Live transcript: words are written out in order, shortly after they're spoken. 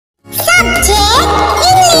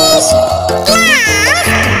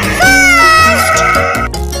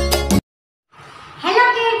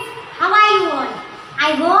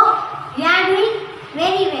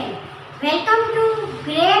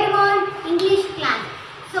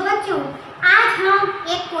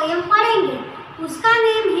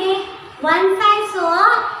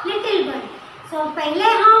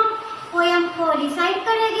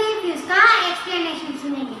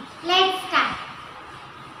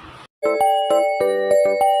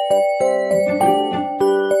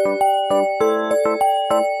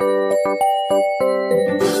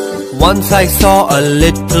Once I saw a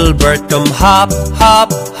little bird come hop,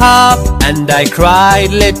 hop, hop, and I cried,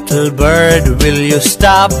 little bird, will you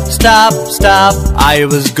stop, stop, stop? I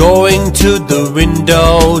was going to the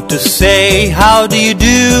window to say how do you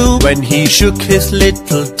do, when he shook his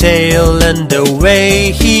little tail and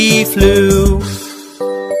away he flew.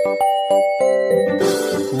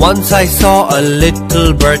 Once I saw a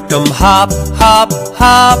little bird come hop, hop,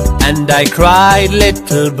 hop, and I cried,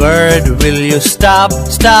 little bird, will you stop,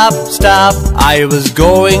 stop, stop? I was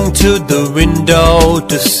going to the window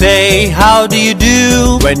to say how do you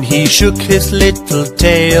do, when he shook his little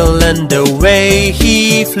tail and away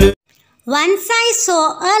he flew. Once I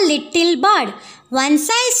saw a little bird. Once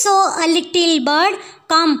I saw a little bird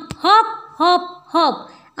come hop, hop, hop.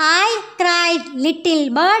 I cried, little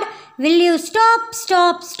bird, will you stop,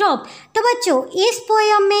 stop, stop? तो बच्चों, इस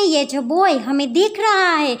poem में ये जो boy हमें दिख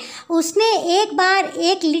रहा है, उसने एक बार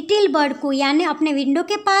एक लिटिल बर्ड को यानी अपने विंडो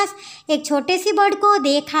के पास एक छोटे सी बर्ड को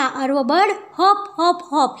देखा और वो बर्ड हॉप हॉप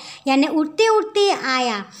हॉप यानी उड़ते उड़ते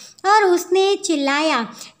आया और उसने चिल्लाया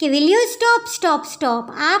कि will you stop stop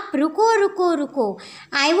stop, आप रुको रुको रुको.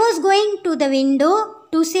 I was going to the window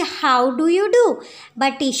to say how do you do,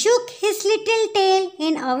 but he shook his little tail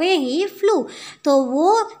and away he flew. तो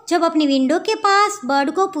वो जब अपनी विंडो के पास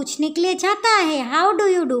बर्ड को पूछने के लिए जाता है how do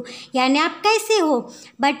you do यानी आप कैसे हो,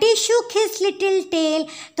 but he shook his little tail,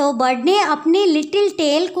 तो बर्ड ने अपनी little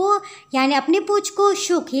tail को यानी अपनी पूंछ को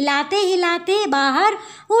shook हिलाते हिलाते बाहर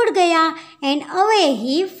उड़ गया and away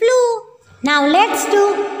he flew. Now let's do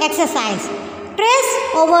exercise. Trace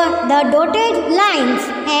over the dotted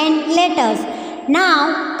lines and letters.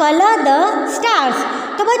 Now color the stars.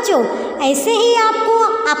 तो बच्चों, ऐसे ही आपको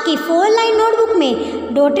आपकी 4 लाइन नोटबुक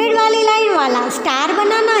में डॉटेड वाली लाइन वाला स्टार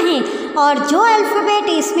बनाना है और जो अल्फ़ाबेट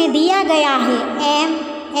इसमें दिया गया है M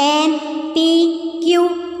N P Q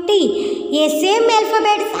T, ये सेम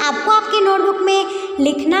अल्फ़ाबेट्स आपको आपकी नोटबुक में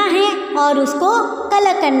लिखना है और उसको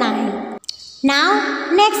कलर करना है. Now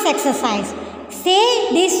next exercise. Say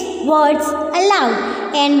these words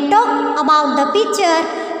aloud and talk about the picture.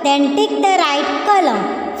 Then tick the right color.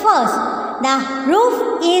 First, the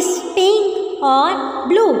roof is pink or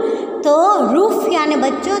blue. तो रूफ यानी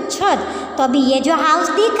बच्चों छत. तो अभी ये जो हाउस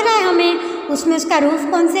दिख रहा है हमें, उसमें उसका रूफ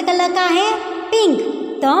कौन से कलर का है? पिंक.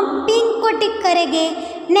 तो हम पिंक को टिक करेंगे.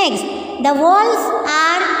 Next, the walls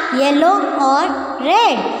are yellow और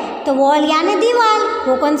रेड. तो वॉल यानी दीवार,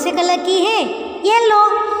 वो कौन से कलर की है? येलो.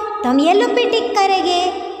 तो हम येलो पे टिक करेंगे.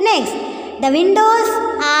 Next, the Windows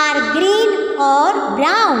are green और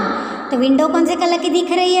ब्राउन. तो विंडो कौन से कलर की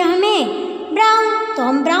दिख रही है हमें? ब्राउन. तो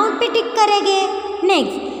हम ब्राउन पे टिक करेंगे.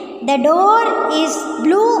 Next, the door is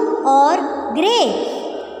blue और ग्रे.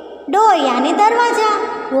 डोर यानी दरवाज़ा,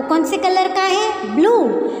 वो कौन से कलर का है? ब्लू.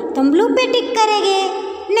 तो हम ब्लू पे टिक करेंगे.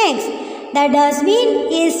 Next, the dustbin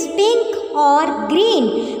is pink और ग्रीन.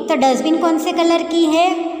 तो डस्टबिन कौन से कलर की है?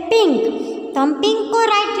 पिंक. तो हम पिंक को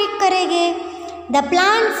राइट टिक करेंगे. द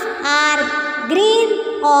प्लांट्स आर ग्रीन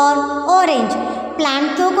और ऑरेंज. प्लांट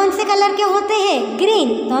तो कौन से कलर के होते हैं? ग्रीन.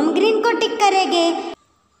 तो हम ग्रीन को टिक करेंगे.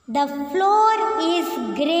 द फ्लोर इज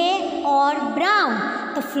ग्रे और ब्राउन.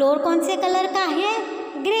 तो फ्लोर कौन से कलर का है?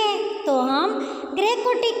 ग्रे. तो हम ग्रे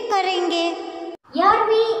को टिक करेंगे. Here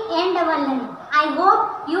we end our learning. I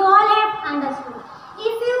hope you all have understood.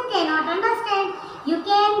 If you cannot understand, you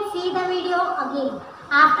can see the video again.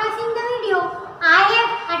 After seeing the video, I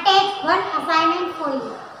have attached one assignment for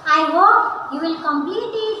you. I hope you will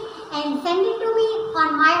complete it and send it to me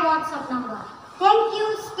on my WhatsApp number. Thank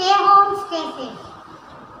you. Stay home, stay safe.